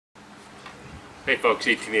Hey folks,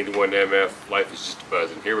 1881 MF, life is just a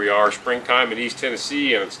buzzing. Here we are, springtime in East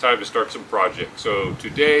Tennessee, and it's time to start some projects. So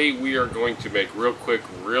today we are going to make real quick,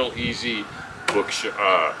 real easy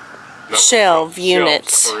shelf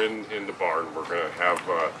units for in the barn. We're going to have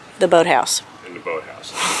the boathouse. In the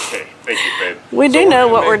boathouse. Okay, thank you, Ben. We do know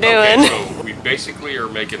what we're doing. Okay, so we basically are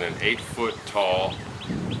making an 8-foot tall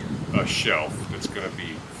shelf that's going to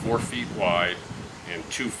be 4 feet wide and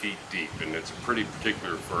 2 feet deep, and it's pretty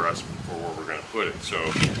particular for us for where we're going to put it. So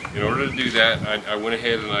in order to do that, I went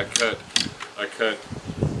ahead and I cut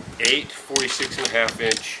 8 46.5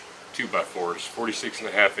 inch 2x4s.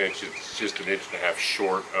 46.5 inches, it's just 1.5 inches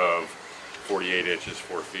short of 48 inches,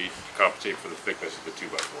 4 feet, to compensate for the thickness of the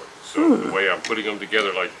 2x4. So the way I'm putting them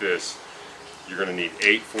together like this, you're going to need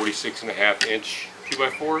 8 46.5 inch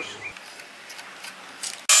 2x4s.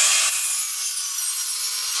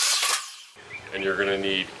 And you're going to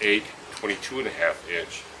need 8 22.5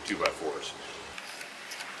 inch 2x4s.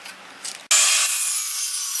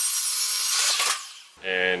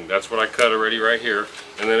 And that's what I cut already right here.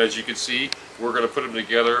 And then as you can see, we're going to put them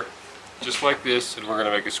together just like this, and we're going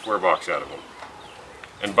to make a square box out of them.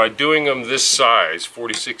 And by doing them this size,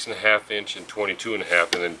 46.5 inch and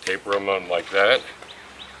 22.5, and then taper them on like that,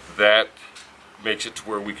 that makes it to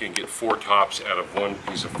where we can get 4 tops out of one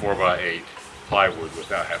piece of 4x8 plywood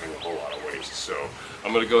without having a whole lot of waste. So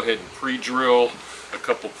I'm going to go ahead and pre-drill a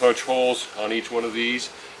couple punch holes on each one of these,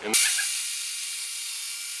 and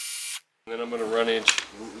then I'm going to run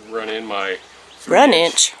in my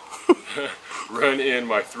 3-inch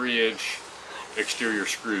exterior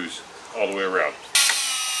screws all the way around.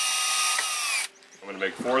 I'm going to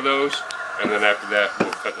make 4 of those, and then after that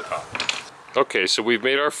we'll cut the top. Okay, so we've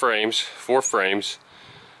made our frames, 4 frames.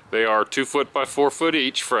 They are 2 foot by 4 foot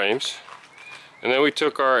each frames. And then we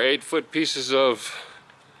took our 8-foot pieces of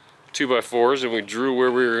 2x4s and we drew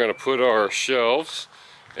where we were going to put our shelves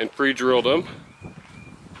and pre-drilled them.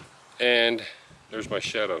 And there's my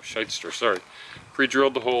shyster, sorry.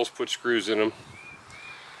 Pre-drilled the holes, put screws in them.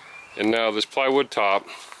 And now this plywood top,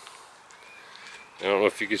 I don't know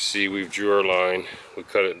if you can see, we've drew our line. We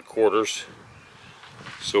cut it in quarters.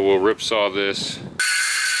 So we'll rip saw this.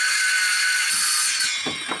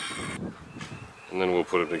 And then we'll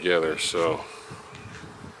put them together. So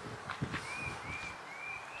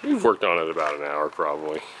we've worked on it about an hour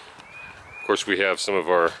probably. Of course we have some of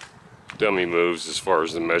our dummy moves as far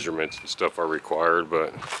as the measurements and stuff are required,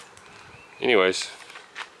 but anyways,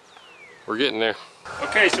 we're getting there.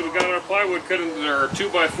 Okay, so we got our plywood cut into our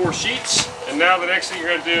 2x4 sheets, and now the next thing you're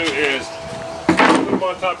going to do is put them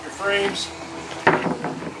on top of your frames.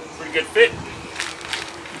 Pretty good fit.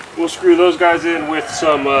 We'll screw those guys in with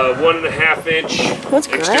some 1.5 inch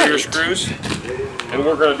exterior screws, and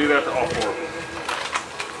we're going to do that to all 4 of them.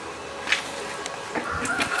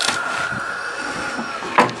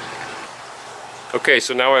 Okay,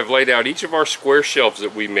 so now I've laid out each of our square shelves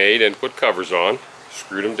that we made and put covers on,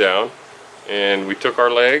 screwed them down, and we took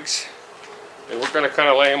our legs, and we're going to kind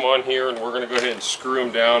of lay them on here, and we're going to go ahead and screw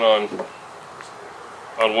them down on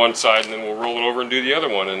one side, and then we'll roll it over and do the other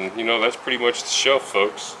one. And you know, that's pretty much the shelf,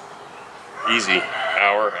 folks. Easy.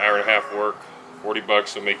 Hour and a half work, 40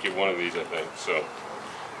 bucks will make you one of these, I think. So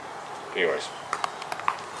anyways,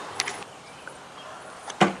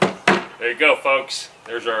 there you go, folks.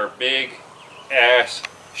 There's our big ass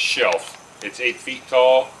shelf. It's 8 feet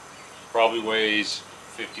tall, probably weighs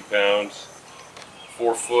 50 pounds,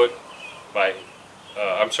 8 foot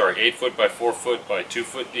by 4 foot by 2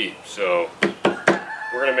 foot deep. So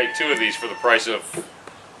we're gonna make 2 of these for the price of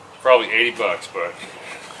probably 80 bucks, but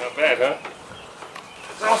not bad, huh?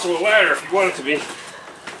 There's also a ladder if you want it to be.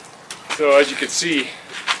 So as you can see,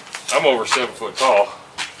 I'm over 7 foot tall.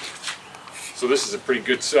 So this is a pretty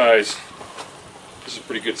good size. This is a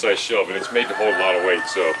pretty good size shelf, and it's made to hold a lot of weight.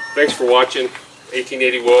 So thanks for watching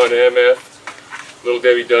 1881 MF. Little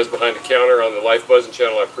Debbie Does Behind the Counter on the Life Buzzing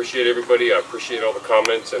channel. I appreciate everybody. I appreciate all the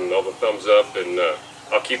comments and all the thumbs up, and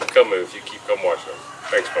I'll keep it coming if you keep watching them.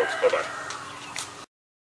 Thanks, folks. Bye-bye.